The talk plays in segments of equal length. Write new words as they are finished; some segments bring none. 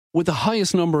With the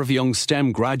highest number of young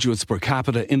STEM graduates per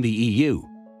capita in the EU,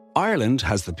 Ireland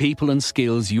has the people and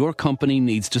skills your company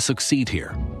needs to succeed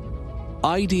here.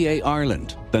 IDA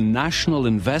Ireland, the National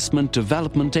Investment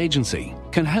Development Agency,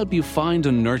 can help you find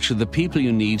and nurture the people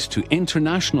you need to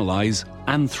internationalise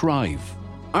and thrive.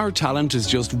 Our talent is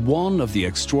just one of the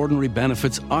extraordinary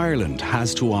benefits Ireland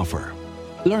has to offer.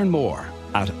 Learn more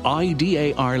at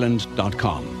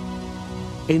idaireland.com.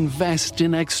 Invest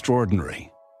in extraordinary.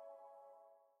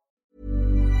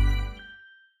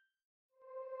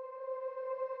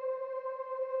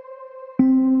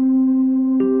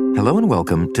 Hello and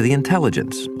welcome to The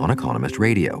Intelligence on Economist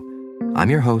Radio.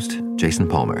 I'm your host, Jason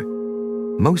Palmer.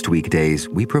 Most weekdays,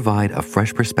 we provide a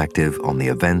fresh perspective on the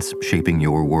events shaping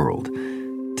your world.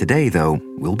 Today, though,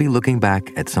 we'll be looking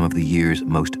back at some of the year's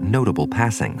most notable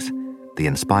passings, the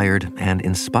inspired and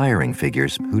inspiring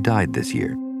figures who died this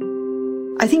year.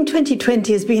 I think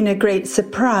 2020 has been a great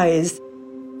surprise.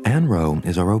 Anne Rowe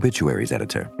is our obituaries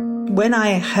editor. When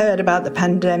I heard about the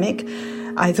pandemic,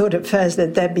 I thought at first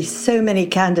that there'd be so many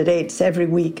candidates every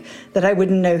week that I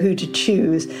wouldn't know who to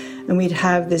choose, and we'd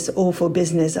have this awful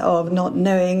business of not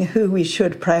knowing who we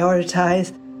should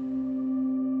prioritize.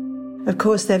 Of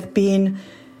course, there have been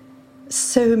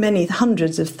so many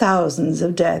hundreds of thousands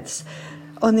of deaths.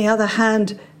 On the other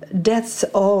hand, deaths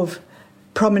of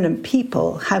prominent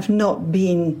people have not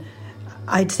been,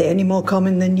 I'd say, any more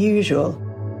common than usual.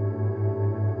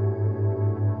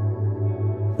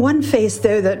 One face,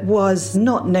 though, that was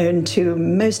not known to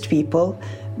most people,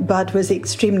 but was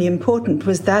extremely important,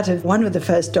 was that of one of the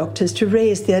first doctors to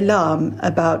raise the alarm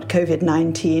about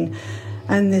COVID-19.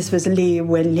 And this was Li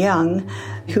Wenliang,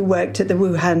 who worked at the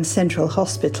Wuhan Central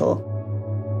Hospital.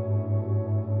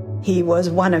 He was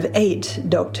one of 8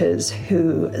 doctors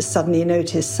who suddenly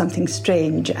noticed something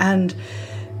strange and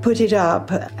put it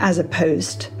up as a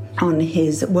post on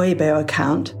his Weibo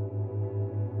account.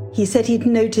 He said he'd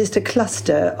noticed a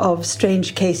cluster of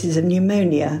strange cases of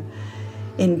pneumonia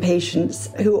in patients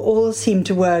who all seemed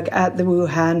to work at the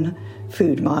Wuhan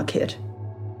food market.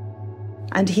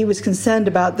 And he was concerned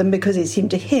about them because it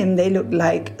seemed to him they looked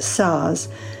like SARS.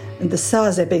 And the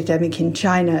SARS epidemic in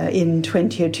China in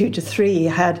 2002-03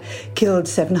 had killed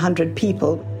 700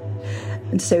 people.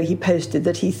 And so he posted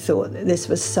that he thought that this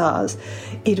was SARS.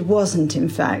 It wasn't, in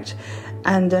fact.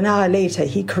 And an hour later,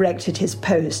 he corrected his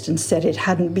post and said it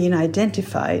hadn't been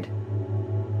identified.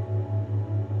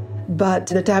 But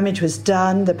the damage was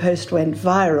done, the post went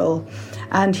viral,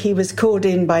 and he was called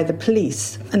in by the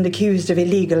police and accused of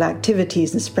illegal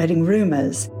activities and spreading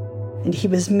rumours. And he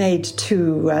was made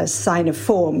to sign a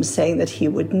form saying that he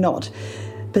would not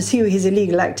pursue his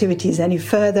illegal activities any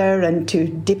further and to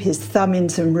dip his thumb in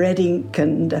some red ink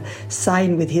and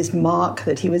sign with his mark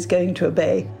that he was going to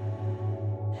obey.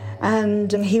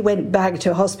 And he went back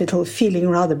to hospital feeling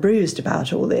rather bruised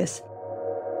about all this.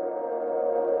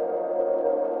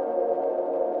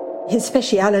 His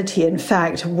speciality, in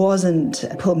fact, wasn't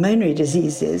pulmonary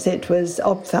diseases, it was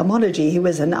ophthalmology. He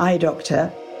was an eye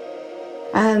doctor.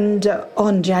 And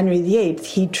on January the 8th,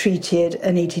 he treated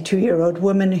an 82-year-old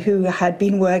woman who had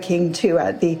been working too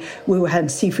at the Wuhan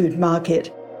seafood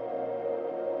market.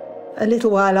 A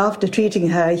little while after treating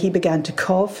her, he began to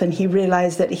cough and he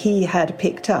realized that he had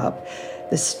picked up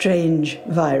the strange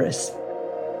virus.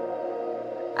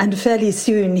 And fairly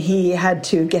soon he had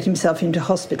to get himself into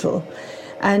hospital,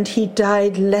 and he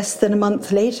died less than a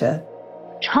month later.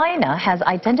 China has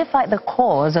identified the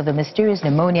cause of the mysterious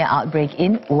pneumonia outbreak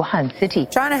in Wuhan city.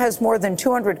 China has more than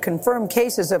 200 confirmed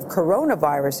cases of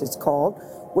coronavirus, it's called,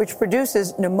 which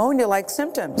produces pneumonia-like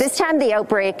symptoms. This time the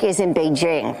outbreak is in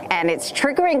Beijing, and it's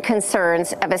triggering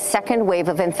concerns of a second wave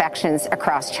of infections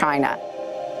across China.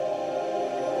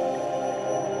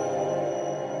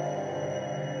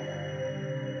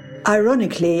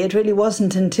 Ironically, it really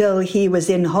wasn't until he was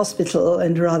in hospital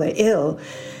and rather ill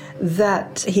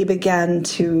that he began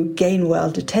to gain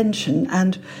world attention,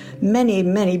 and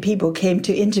many people came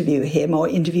to interview him, or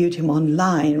interviewed him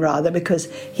online rather, because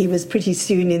he was pretty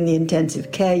soon in the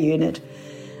intensive care unit.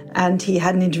 And he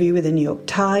had an interview with the New York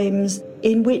Times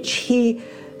in which he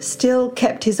still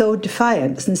kept his old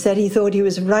defiance and said he thought he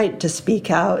was right to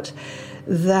speak out,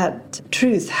 that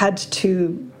truth had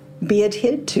to be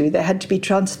adhered to, there had to be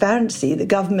transparency, the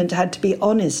government had to be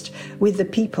honest with the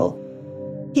people.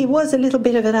 He was a little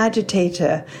bit of an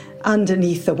agitator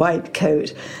underneath the white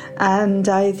coat, and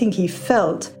I think he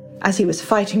felt, as he was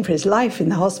fighting for his life in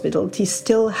the hospital, he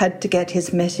still had to get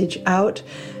his message out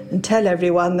and tell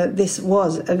everyone that this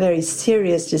was a very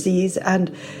serious disease,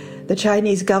 and the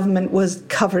Chinese government was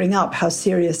covering up how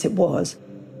serious it was.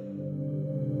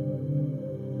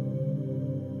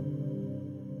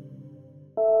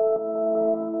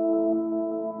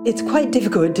 It's quite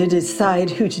difficult to decide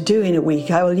who to do in a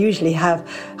week. I will usually have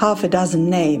half a dozen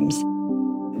names.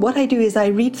 What I do is I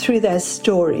read through their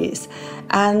stories,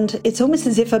 and it's almost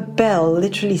as if a bell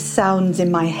literally sounds in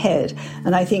my head,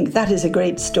 and I think that is a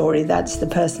great story. That's the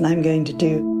person I'm going to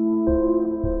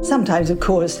do. Sometimes, of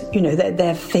course,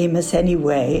 they're famous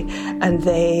anyway, and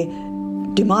they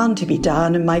demand to be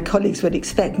done, and my colleagues would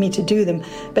expect me to do them,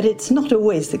 but it's not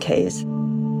always the case.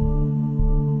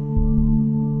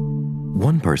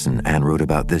 One person Anne wrote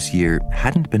about this year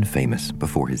hadn't been famous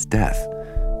before his death,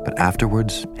 but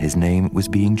afterwards his name was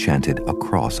being chanted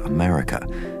across America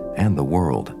and the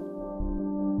world.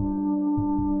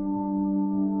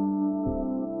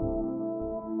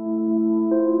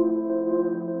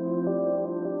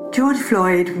 George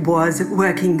Floyd was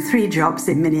working 3 jobs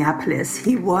in Minneapolis.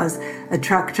 He was a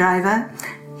truck driver,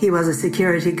 he was a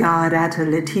security guard at a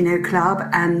Latino club,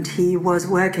 and he was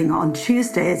working on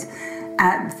Tuesdays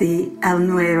at the El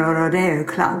Nuevo Rodeo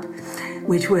Club,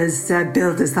 which was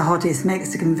billed as the hottest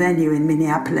Mexican venue in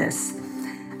Minneapolis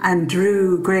and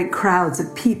drew great crowds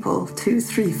of people to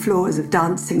 3 floors of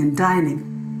dancing and dining.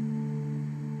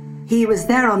 He was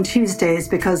there on Tuesdays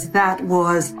because that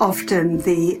was often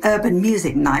the urban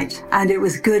music night, and it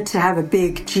was good to have a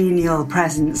big, genial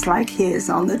presence like his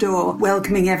on the door,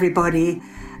 welcoming everybody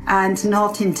and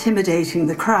not intimidating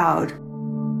the crowd.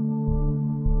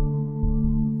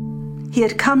 He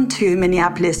had come to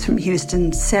Minneapolis from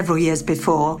Houston several years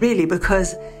before, really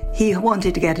because he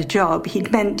wanted to get a job.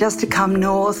 He'd meant just to come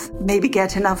north, maybe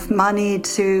get enough money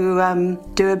to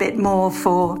do a bit more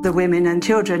for the women and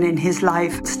children in his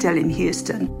life still in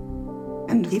Houston.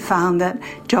 And he found that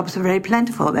jobs were very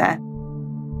plentiful there.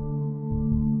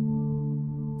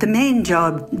 The main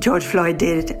job George Floyd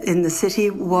did in the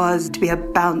city was to be a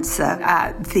bouncer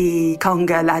at the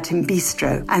Conga Latin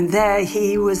Bistro. And there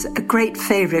he was a great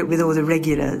favorite with all the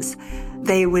regulars.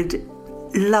 They would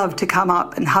love to come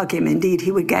up and hug him. Indeed,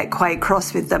 he would get quite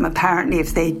cross with them, apparently,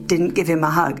 if they didn't give him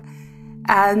a hug.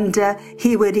 And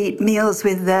he would eat meals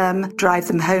with them, drive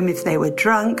them home if they were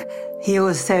drunk. He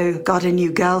also got a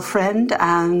new girlfriend,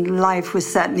 and life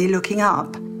was certainly looking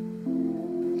up.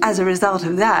 As a result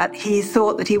of that, he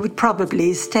thought that he would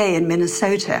probably stay in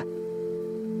Minnesota.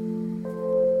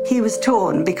 He was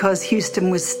torn because Houston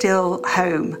was still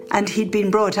home, and he'd been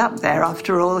brought up there.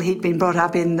 After all, he'd been brought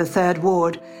up in the 3rd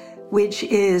Ward, which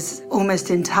is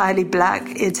almost entirely black.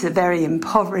 It's a very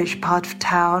impoverished part of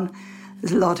town.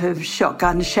 There's a lot of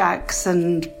shotgun shacks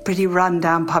and pretty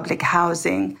run-down public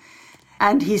housing.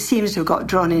 And he seems to have got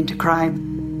drawn into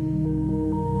crime.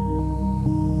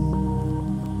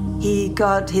 He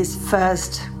got his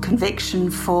first conviction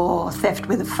for theft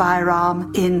with a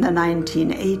firearm in the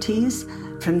 1980s.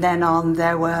 From then on,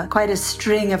 there were quite a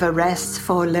string of arrests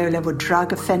for low-level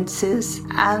drug offences,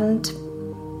 and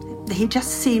he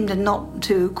just seemed not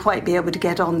to quite be able to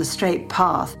get on the straight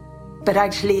path. But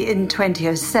actually, in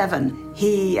 2007,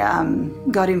 he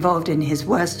got involved in his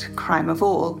worst crime of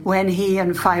all, when he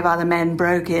and 5 other men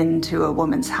broke into a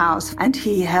woman's house, and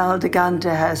he held a gun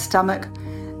to her stomach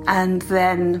and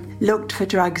then looked for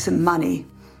drugs and money.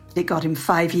 It got him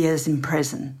 5 years in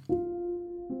prison.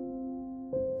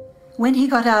 When he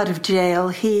got out of jail,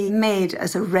 he made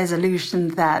as a resolution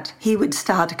that he would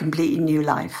start a completely new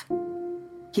life.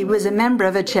 He was a member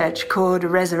of a church called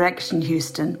Resurrection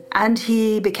Houston, and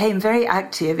he became very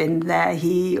active in there.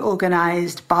 He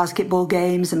organized basketball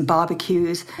games and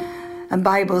barbecues and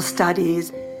Bible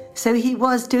studies. So he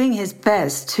was doing his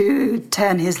best to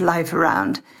turn his life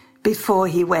around before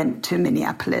he went to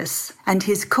Minneapolis. And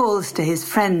his calls to his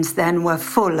friends then were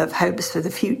full of hopes for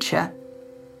the future.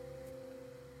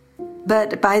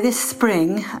 But by this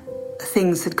spring,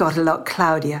 things had got a lot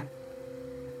cloudier.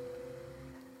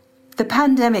 The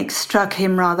pandemic struck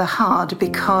him rather hard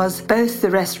because both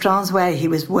the restaurants where he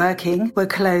was working were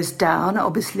closed down,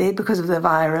 obviously, because of the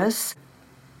virus.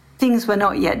 Things were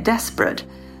not yet desperate,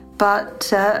 but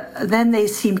then they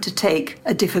seemed to take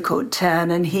a difficult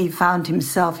turn, and he found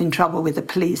himself in trouble with the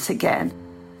police again.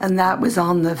 And that was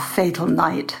on the fatal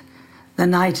night, the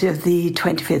night of the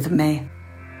 25th of May.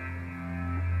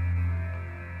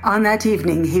 On that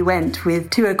evening, he went with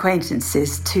 2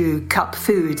 acquaintances to Cup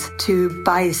Foods to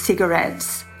buy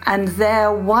cigarettes. And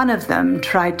there, one of them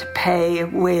tried to pay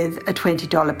with a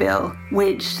 $20 bill,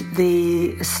 which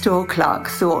the store clerk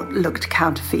thought looked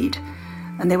counterfeit.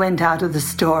 And they went out of the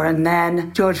store, and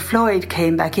then George Floyd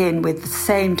came back in with the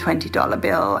same $20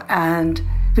 bill. And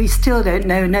we still don't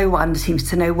know, no one seems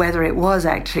to know whether it was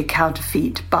actually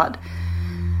counterfeit, but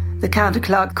the counter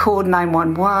clerk called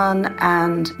 911,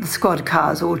 and the squad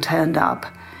cars all turned up.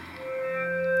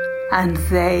 And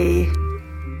they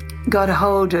got a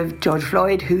hold of George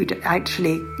Floyd, who'd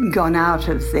actually gone out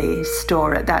of the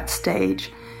store at that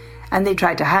stage, and they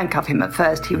tried to handcuff him at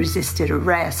first. He resisted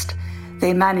arrest.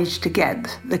 They managed to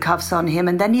get the cuffs on him,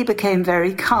 and then he became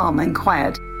very calm and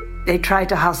quiet. They tried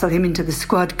to hustle him into the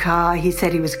squad car. He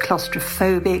said he was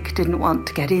claustrophobic, didn't want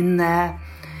to get in there.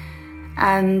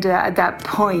 And at that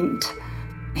point,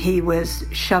 he was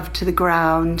shoved to the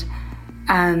ground,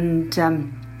 and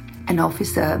an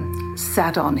officer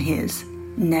sat on his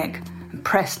neck,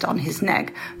 pressed on his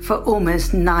neck for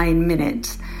almost 9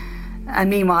 minutes. And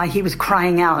meanwhile, he was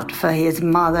crying out for his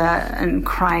mother and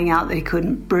crying out that he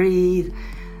couldn't breathe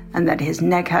and that his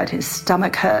neck hurt, his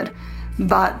stomach hurt.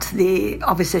 But the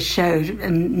officer showed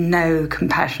no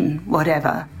compassion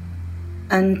whatever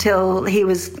until he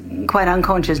was quite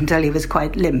unconscious, until he was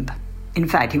quite limp. In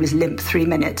fact, he was limp 3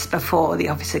 minutes before the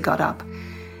officer got up.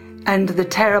 And the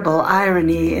terrible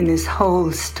irony in this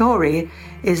whole story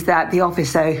is that the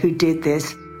officer who did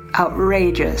this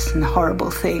outrageous and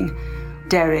horrible thing,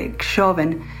 Derek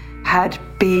Chauvin, had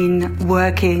been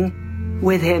working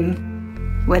with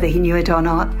him, whether he knew it or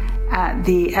not, at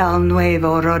the El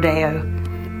Nuevo Rodeo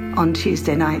on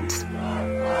Tuesday nights.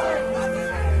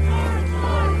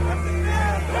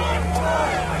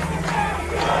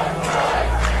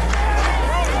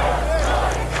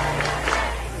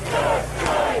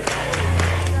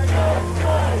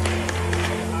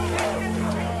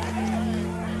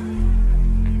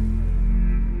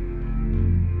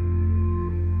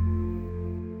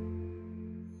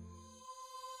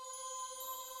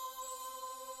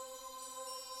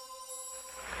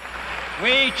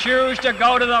 We choose to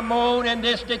go to the moon in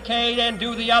this decade and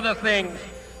do the other things,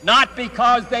 not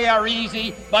because they are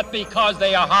easy, but because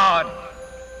they are hard.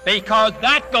 Because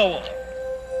that goal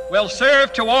will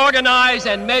serve to organize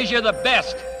and measure the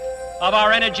best of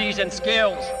our energies and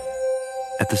skills.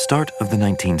 At the start of the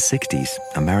 1960s,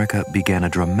 America began a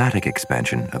dramatic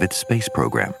expansion of its space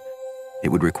program. It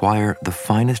would require the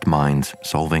finest minds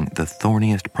solving the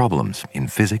thorniest problems in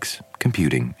physics,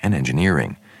 computing, and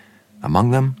engineering.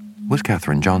 Among them was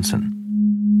Katherine Johnson.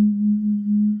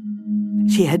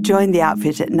 She had joined the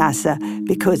outfit at NASA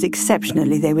because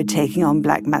exceptionally they were taking on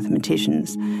black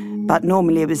mathematicians. But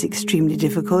normally it was extremely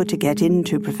difficult to get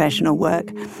into professional work,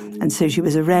 and so she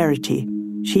was a rarity.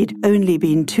 She'd only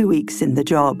been 2 weeks in the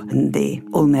job in the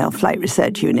all-male flight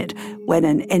research unit when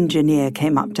an engineer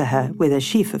came up to her with a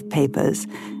sheaf of papers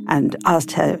and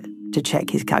asked her to check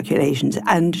his calculations,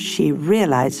 and she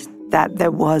realized that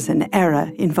there was an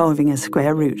error involving a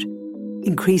square root.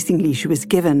 Increasingly, she was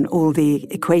given all the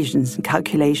equations and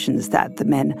calculations that the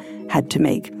men had to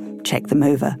make, check them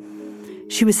over.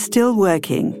 She was still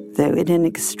working, though in an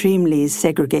extremely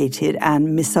segregated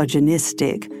and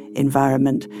misogynistic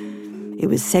environment. It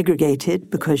was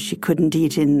segregated because she couldn't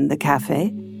eat in the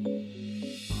cafe.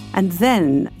 And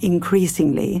then,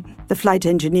 increasingly, the flight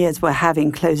engineers were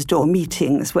having closed-door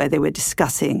meetings where they were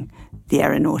discussing the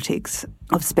aeronautics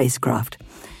of spacecraft.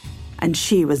 And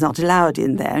she was not allowed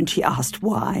in there, and she asked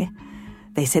why.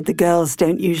 They said the girls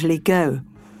don't usually go.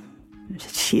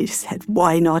 She said,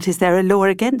 why not? Is there a law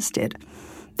against it?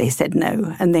 They said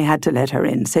no, and they had to let her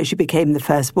in. So she became the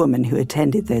first woman who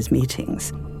attended those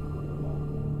meetings.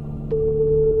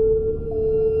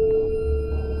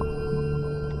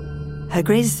 Her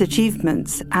greatest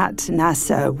achievements at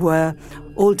NASA were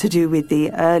all to do with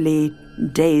the early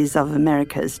days of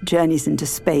America's journeys into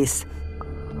space.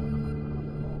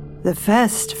 The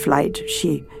first flight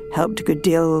she helped a good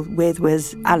deal with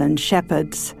was Alan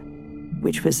Shepard's,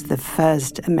 which was the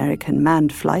first American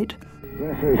manned flight.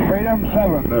 This is Freedom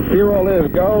 7. The fuel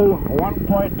is go,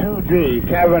 1.2 G.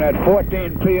 Cabin at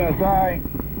 14 psi.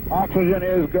 Oxygen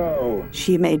is go.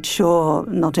 She made sure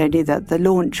not only that the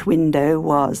launch window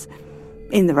was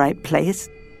in the right place,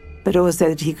 but also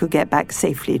that he could get back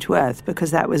safely to Earth, because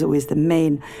that was always the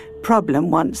main problem.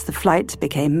 Once the flights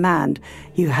became manned,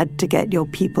 you had to get your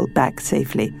people back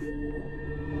safely.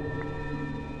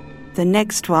 The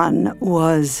next one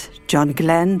was John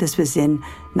Glenn. This was in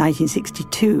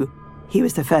 1962. He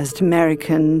was the first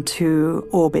American to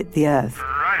orbit the Earth.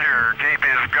 Roger, tape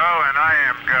is go and I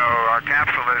am go. Our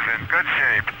capsule is in good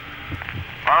shape.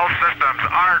 All systems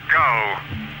are go.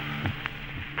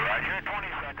 Roger, 20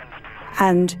 seconds.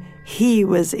 And he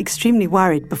was extremely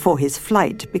worried before his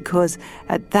flight because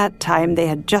at that time they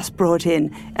had just brought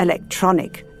in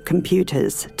electronic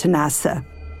computers to NASA.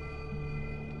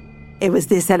 It was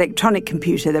this electronic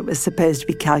computer that was supposed to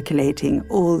be calculating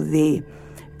all the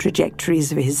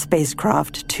trajectories of his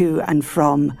spacecraft to and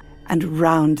from and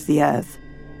around the Earth.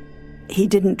 He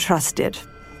didn't trust it.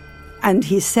 And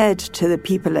he said to the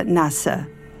people at NASA,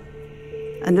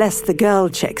 unless the girl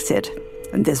checks it,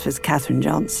 And this was Katherine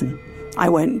Johnson. I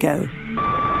won't go.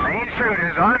 Main chute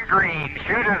is on green.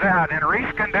 Chute is out in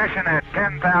reef condition at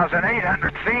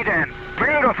 10,800 feet and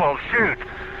beautiful chute.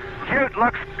 Chute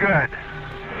looks good.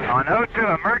 On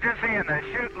O2 emergency and the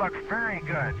chute looks very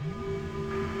good.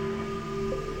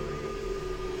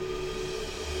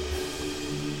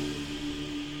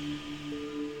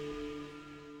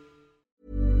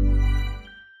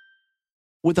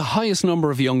 With the highest number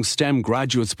of young STEM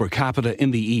graduates per capita in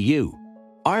the EU,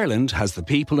 Ireland has the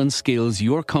people and skills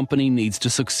your company needs to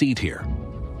succeed here.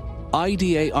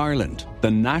 IDA Ireland,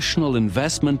 the National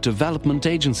Investment Development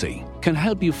Agency, can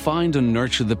help you find and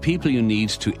nurture the people you need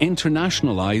to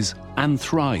internationalise and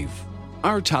thrive.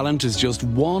 Our talent is just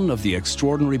one of the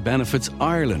extraordinary benefits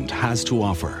Ireland has to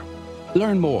offer.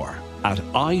 Learn more at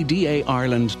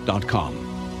idaireland.com.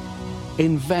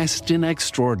 Invest in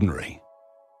extraordinary.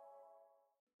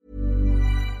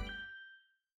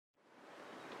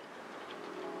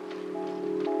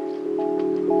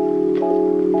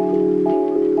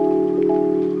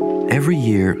 Every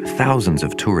year, thousands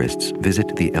of tourists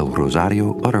visit the El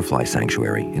Rosario Butterfly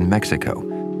Sanctuary in Mexico.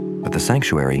 But the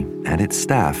sanctuary and its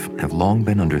staff have long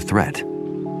been under threat.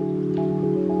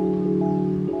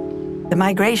 The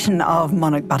migration of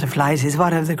monarch butterflies is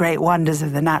one of the great wonders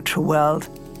of the natural world.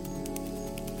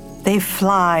 They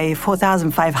fly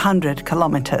 4,500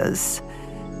 kilometers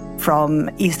from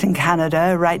eastern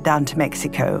Canada right down to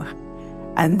Mexico.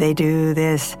 And they do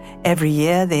this every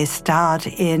year. They start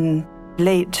in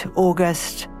late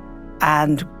August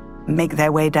and make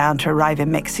their way down to arrive in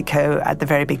Mexico at the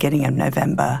very beginning of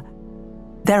November.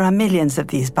 There are millions of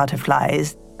these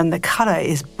butterflies, and the color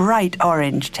is bright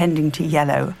orange, tending to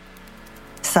yellow.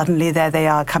 Suddenly, there they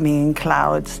are coming in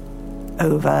clouds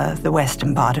over the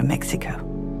western part of Mexico.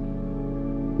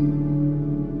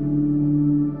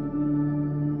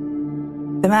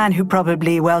 The man who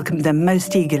probably welcomed them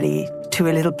most eagerly to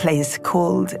a little place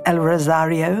called El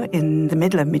Rosario in the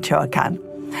middle of Michoacan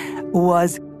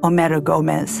was Homero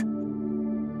Gomez.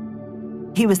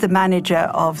 He was the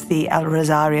manager of the El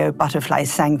Rosario Butterfly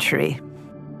Sanctuary,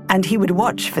 and he would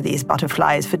watch for these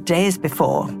butterflies for days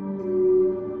before.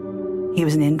 He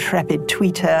was an intrepid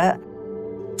tweeter,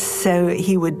 so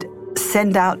he would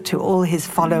send out to all his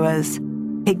followers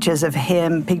pictures of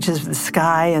him, pictures of the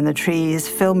sky and the trees,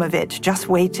 film of it, just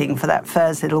waiting for that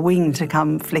first little wing to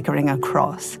come flickering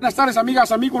across. Buenas tardes,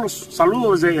 amigas, amigos.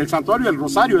 Saludos desde el Santuario del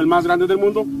Rosario, el más grande del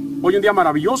mundo. Hoy un día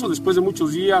maravilloso después de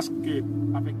muchos días que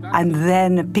afectaron. And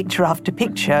then picture after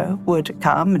picture would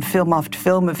come, and film after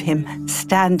film of him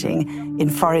standing in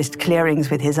forest clearings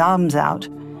with his arms out,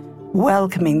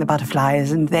 welcoming the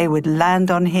butterflies, and they would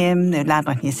land on him, they'd land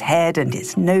on his head and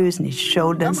his nose and his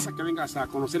shoulders. Que vengas a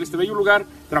conocer este bello lugar.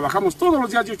 Trabajamos todos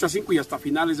los días de 8 a 5 y hasta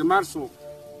finales de marzo.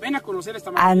 Ven a conocer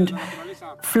esta And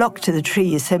flock to the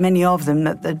trees, so many of them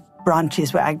that the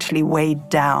branches were actually weighed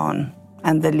down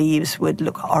and the leaves would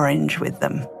look orange with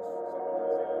them.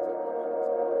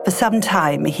 For some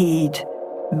time, he'd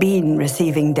been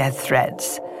receiving death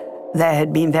threats. There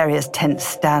had been various tense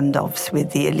standoffs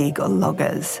with the illegal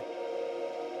loggers,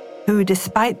 who,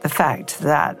 despite the fact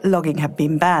that logging had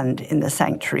been banned in the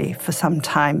sanctuary for some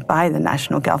time by the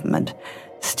national government,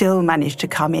 still managed to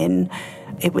come in.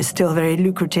 It was still very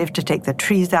lucrative to take the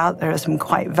trees out. There are some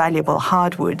quite valuable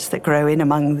hardwoods that grow in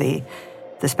among the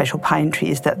special pine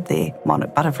trees that the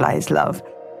monarch butterflies love.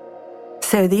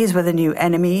 So these were the new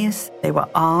enemies. They were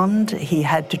armed. He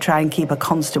had to try and keep a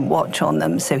constant watch on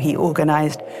them, so he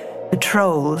organized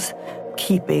patrols,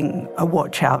 keeping a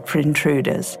watch out for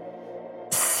intruders.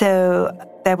 So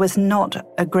there was not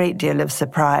a great deal of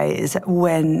surprise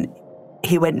when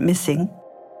he went missing.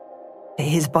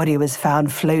 His body was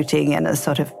found floating in a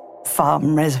sort of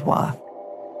farm reservoir.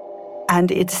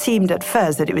 And it seemed at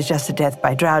first that it was just a death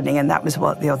by drowning, and that was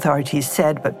what the authorities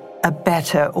said, but a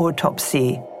better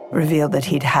autopsy revealed that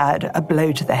he'd had a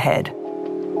blow to the head.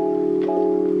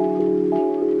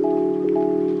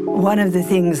 One of the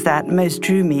things that most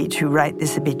drew me to write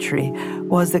this obituary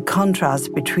was the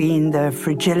contrast between the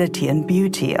fragility and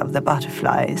beauty of the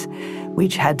butterflies,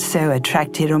 which had so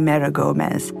attracted Homero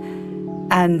Gomez,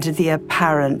 and the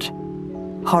apparent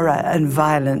horror and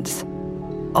violence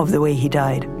of the way he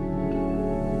died.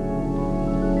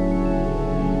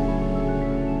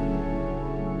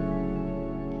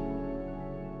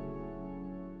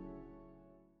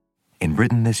 In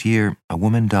Britain this year, a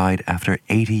woman died after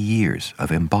 80 years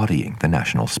of embodying the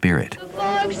national spirit. The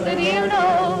folks that you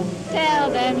know, tell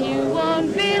them you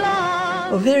won't be long.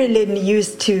 Well, Vera Lynn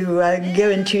used to go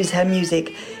and choose her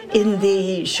music in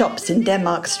the shops in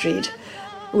Denmark Street,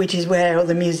 which is where all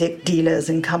the music dealers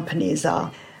and companies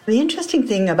are. The interesting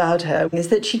thing about her is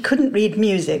that she couldn't read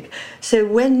music. So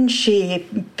when she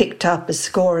picked up a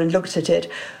score and looked at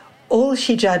it, all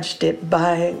she judged it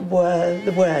by were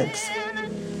the words.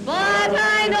 But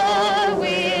I know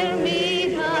we'll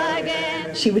meet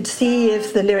again. She would see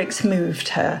if the lyrics moved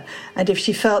her, and if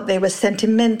she felt they were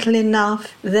sentimental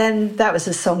enough, then that was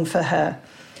a song for her.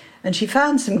 And she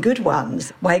found some good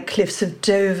ones. White Cliffs of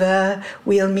Dover,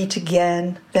 We'll Meet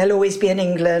Again, There'll Always Be an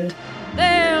England.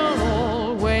 There'll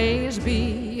always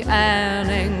be an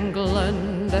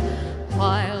England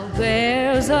while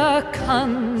there's a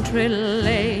country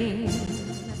lane.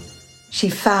 She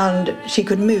found she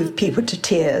could move people to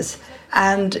tears,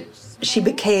 and she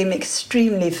became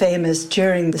extremely famous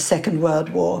during the Second World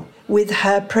War with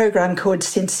her programme called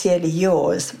Sincerely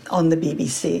Yours on the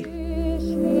BBC.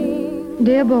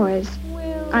 Dear boys,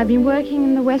 I've been working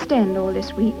in the West End all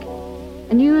this week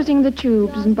and using the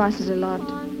tubes and buses a lot.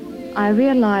 I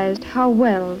realised how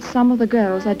well some of the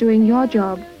girls are doing your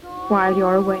job while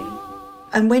you're away.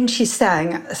 And when she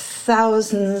sang,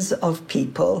 thousands of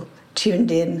people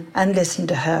tuned in and listened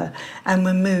to her and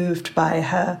were moved by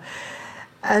her.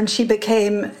 And she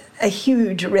became a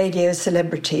huge radio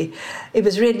celebrity. It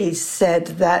was really said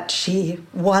that she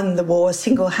won the war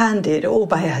single-handed, all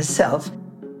by herself.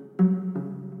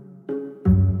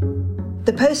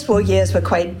 The post-war years were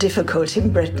quite difficult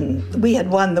in Britain. We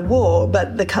had won the war,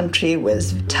 but the country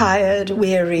was tired,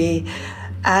 weary,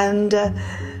 and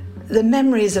the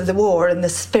memories of the war and the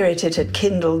spirit it had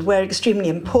kindled were extremely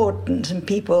important, and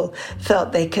people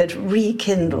felt they could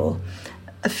rekindle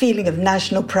a feeling of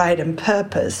national pride and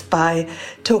purpose by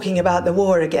talking about the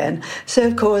war again. So,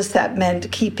 of course, that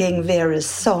meant keeping Vera's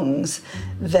songs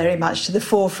very much to the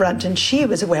forefront, and she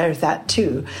was aware of that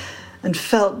too, and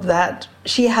felt that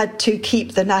she had to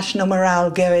keep the national morale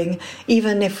going,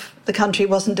 even if the country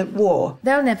wasn't at war.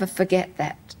 They'll never forget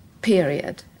that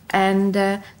period. And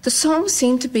the songs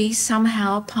seem to be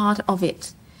somehow part of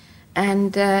it.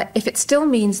 And if it still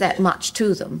means that much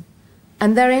to them,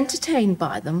 and they're entertained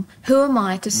by them, who am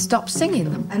I to stop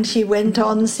singing them? And she went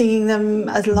on singing them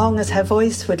as long as her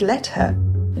voice would let her.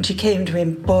 And she came to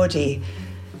embody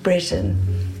Britain,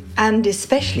 and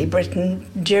especially Britain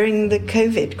during the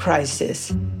COVID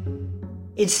crisis.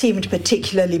 It seemed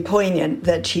particularly poignant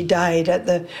that she died at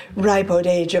the ripe old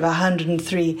age of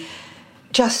 103,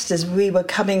 just as we were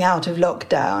coming out of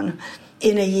lockdown,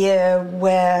 in a year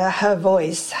where her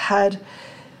voice had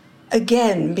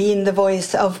again been the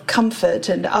voice of comfort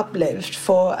and uplift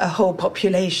for a whole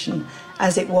population,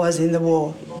 as it was in the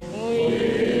war.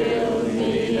 We'll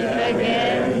meet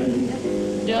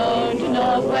again. Don't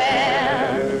know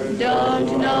where,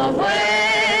 don't know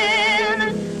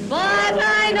when, but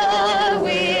I know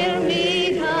we'll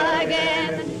meet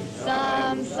again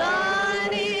some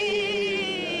sunny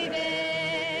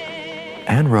day.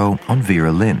 Anne Rowe on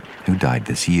Vera Lynn, who died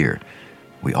this year.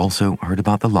 We also heard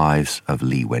about the lives of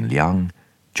Li Wenliang,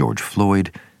 George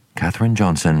Floyd, Katherine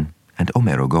Johnson, and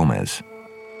Homero Gomez.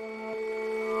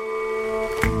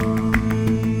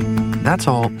 That's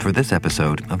all for this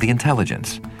episode of The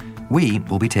Intelligence. We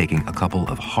will be taking a couple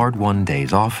of hard-won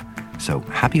days off, so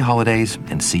happy holidays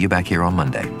and see you back here on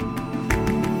Monday.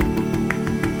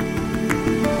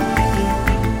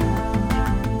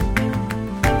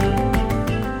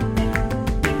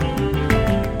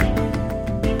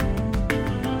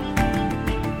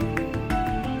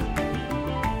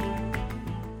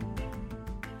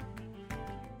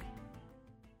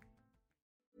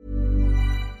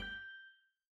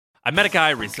 I met a guy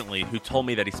recently who told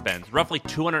me that he spends roughly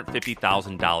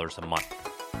 $250,000 a month.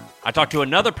 I talked to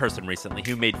another person recently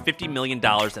who made $50 million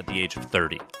at the age of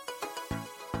 30.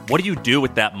 What do you do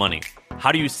with that money?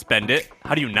 How do you spend it?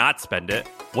 How do you not spend it?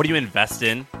 What do you invest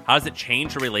in? How does it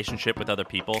change your relationship with other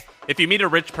people? If you meet a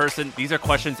rich person, these are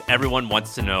questions everyone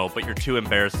wants to know, but you're too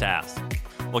embarrassed to ask.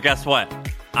 Well, guess what?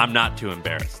 I'm not too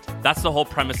embarrassed. That's the whole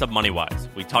premise of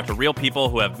MoneyWise. We talk to real people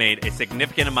who have made a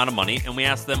significant amount of money, and we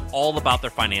ask them all about their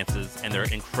finances, and they're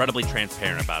incredibly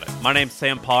transparent about it. My name's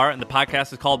Sam Parr, and the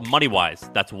podcast is called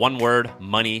MoneyWise. That's one word,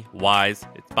 MoneyWise.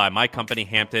 It's by my company,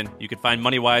 Hampton. You can find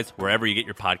MoneyWise wherever you get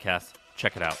your podcasts.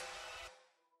 Check it out.